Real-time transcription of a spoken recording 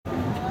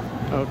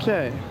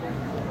Okay.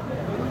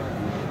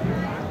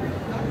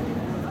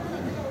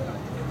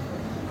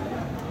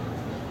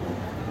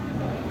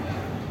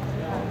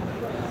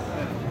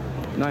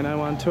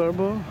 .991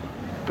 turbo,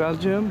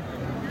 Belgium,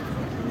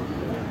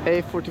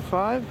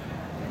 A45.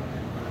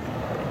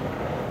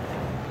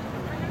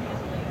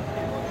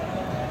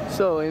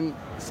 So in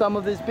some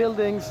of these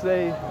buildings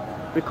they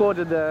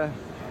recorded the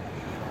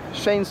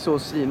chainsaw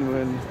scene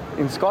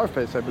in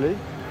Scarface, I believe.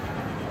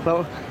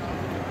 So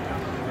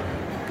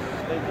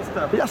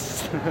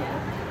yes.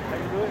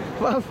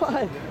 Well,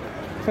 fine.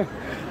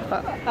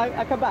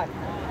 I come back.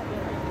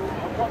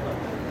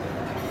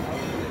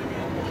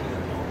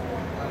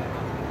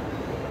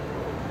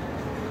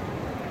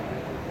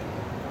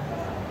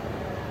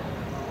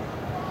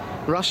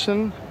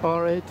 Russian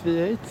R8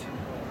 V8,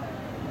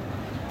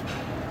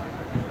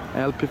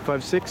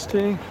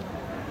 LP560,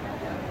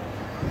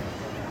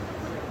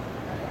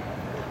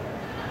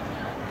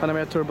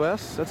 Panamera Turbo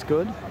S, that's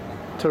good.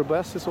 Turbo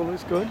S is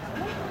always good.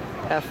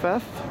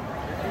 FF,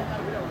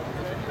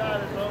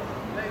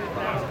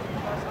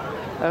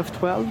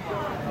 F12,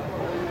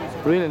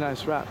 really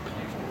nice wrap.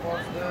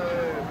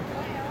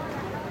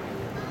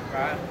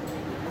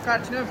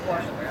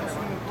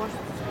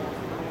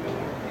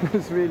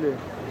 It's really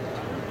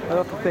a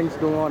lot of things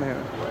going on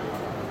here.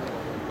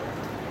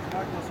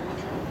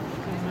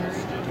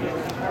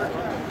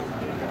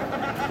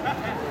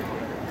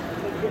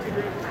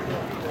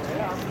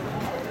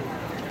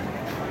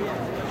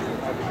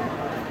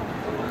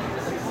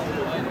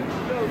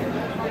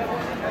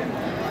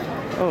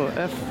 Oh,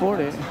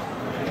 F40.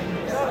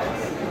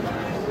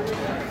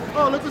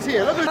 Oh, look who's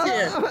here, look who's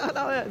here.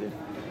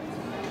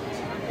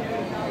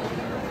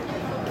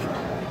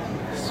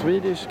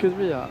 Swedish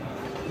Kuria.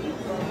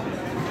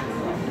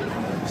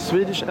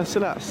 Swedish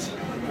SLS.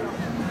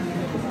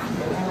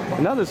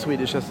 Another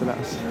Swedish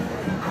SLS.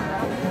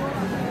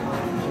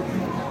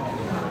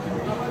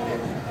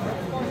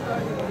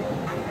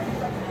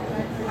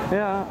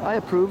 Yeah, I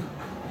approve.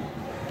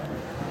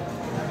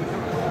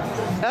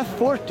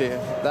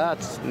 F40,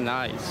 that's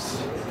nice.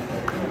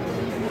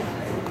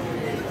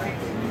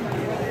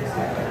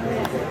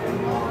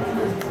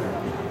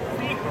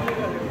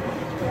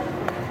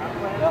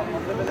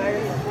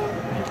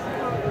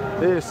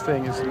 This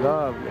thing is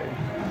lovely.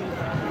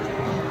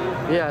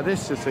 Yeah,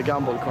 this is a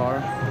Gumball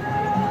car.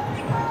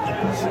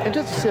 It's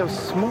interesting to see how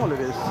small it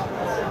is.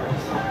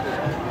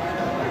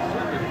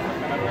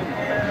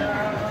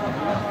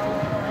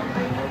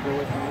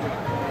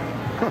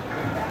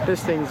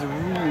 This thing's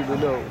really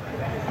low.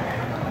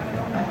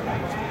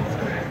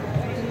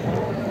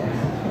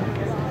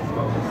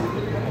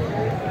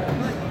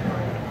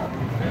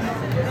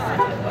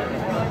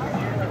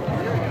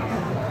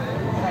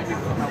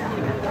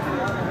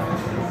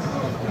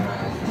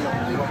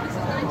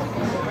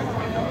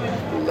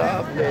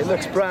 Lovely, it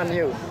looks brand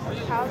new.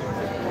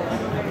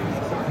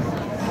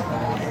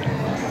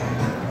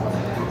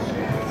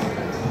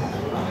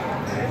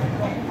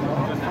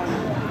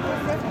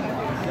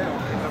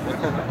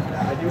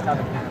 I do have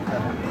a camera.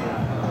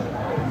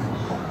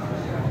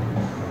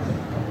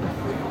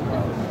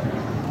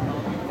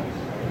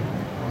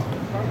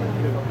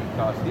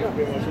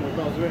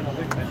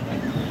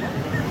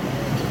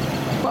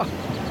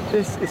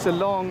 This is a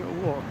long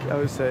walk, I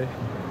would say.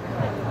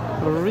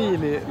 A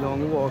really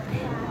long walk.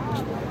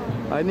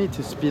 I need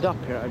to speed up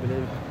here, I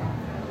believe.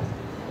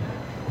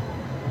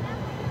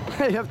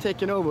 They have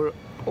taken over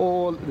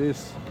all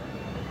this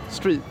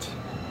street.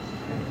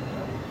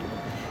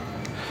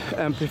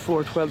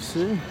 MP4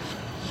 12C.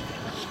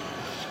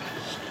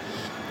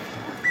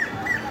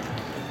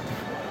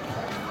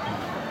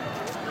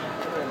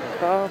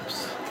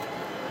 Oops.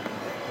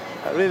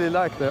 I really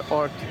like the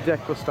Art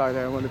Deco style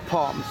here on the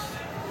palms.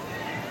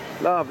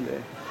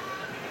 Lovely.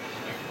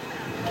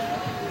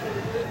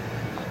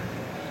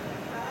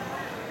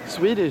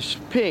 Swedish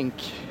pink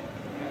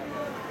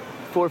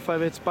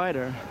 458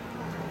 Spider.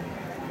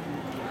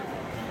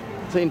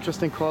 It's an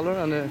interesting color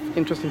and an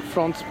interesting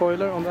front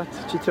spoiler on that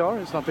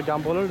GTR. It's not a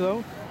Gumballer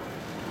though.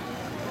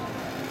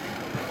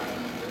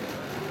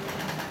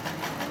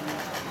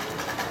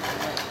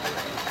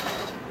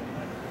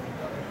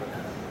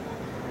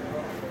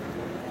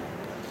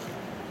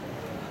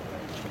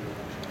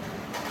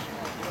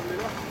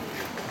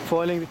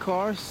 Foiling the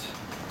cars.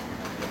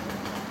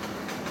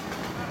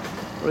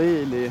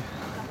 Really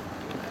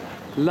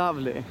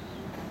lovely.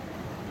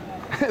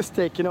 It's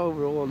taken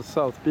over all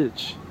South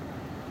Beach.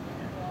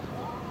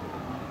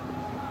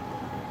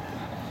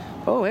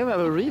 Oh, we have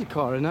a real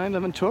car, a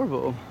 911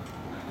 Turbo.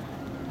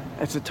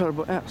 It's a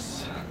Turbo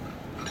S.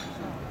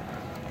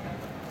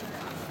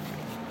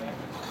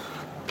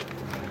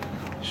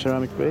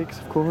 Ceramic brakes,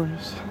 of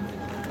course.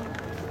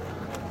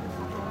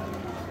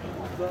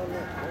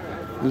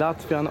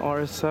 Latvian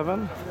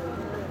RS7.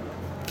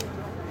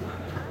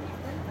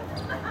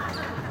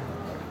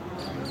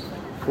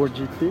 Ford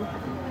GT.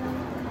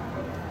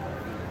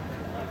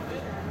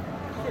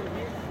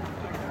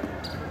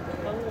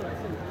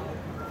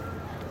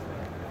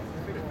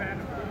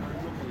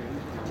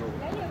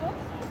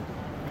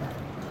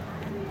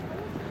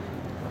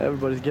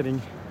 Everybody's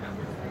getting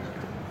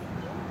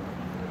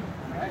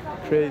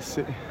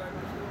crazy.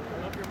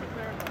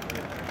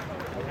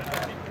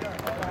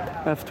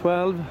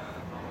 F12,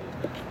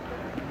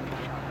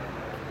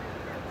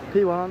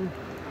 P1,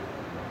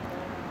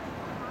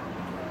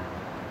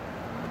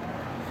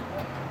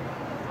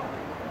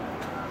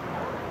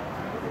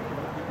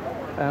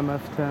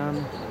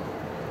 MF10,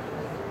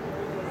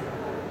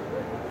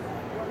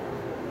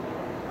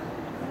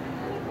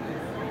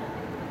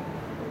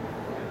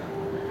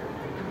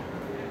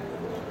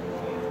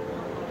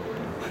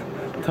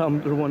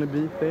 Tumbler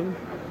wannabe thing.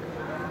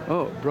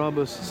 Oh,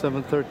 Brabus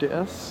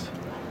 730S.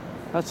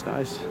 That's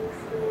nice.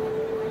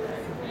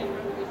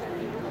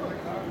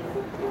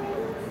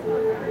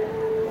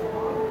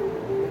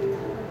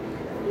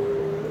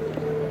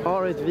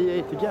 R8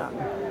 V8 again.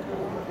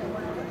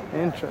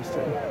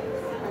 Interesting.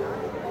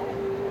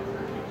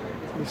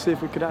 Let's see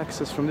if we could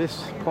access from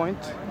this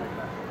point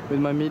with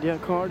my media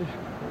card.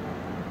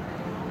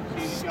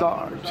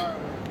 Start.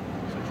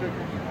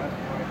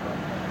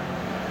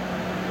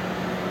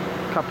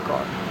 Cup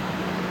card.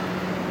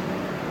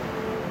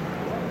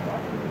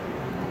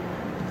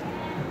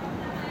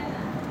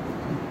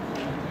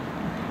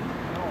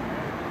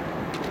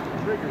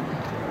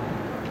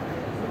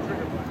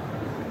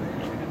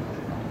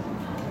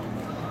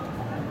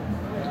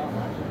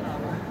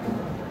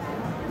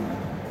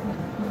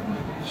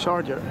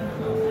 Charger.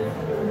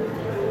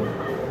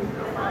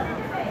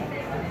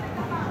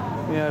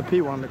 Yeah,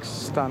 P1 looks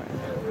stunning.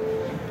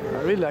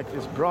 I really like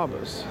this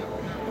Brabus.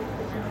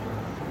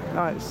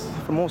 Nice,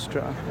 from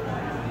Austria.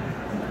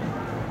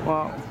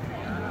 Wow.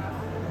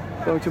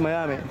 Going to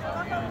Miami.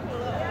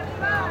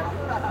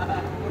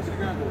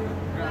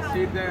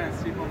 Sit there and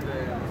sip on the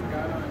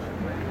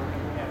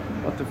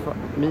What the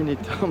fuck? Mini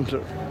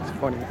tumbler. It's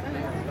funny.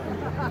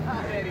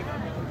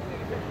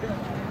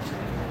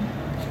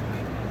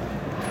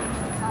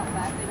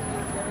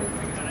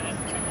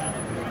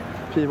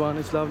 P1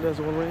 is lovely as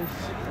always.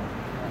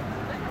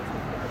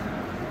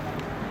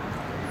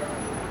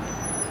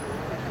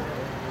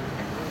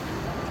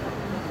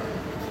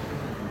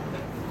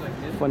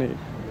 Funny.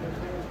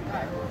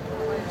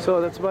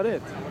 So that's about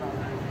it.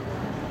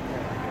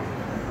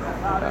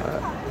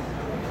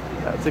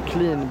 That's a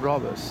clean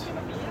Brabus.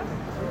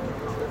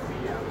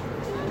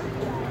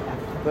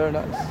 Very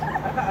nice.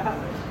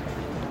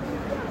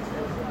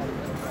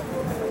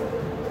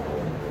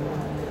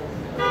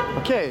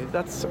 Okay,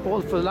 that's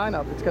all for the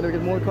lineup. It's gonna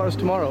get more cars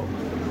tomorrow.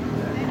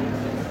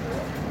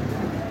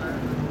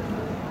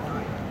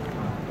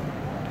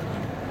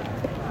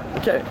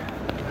 Okay,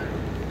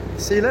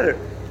 see you later.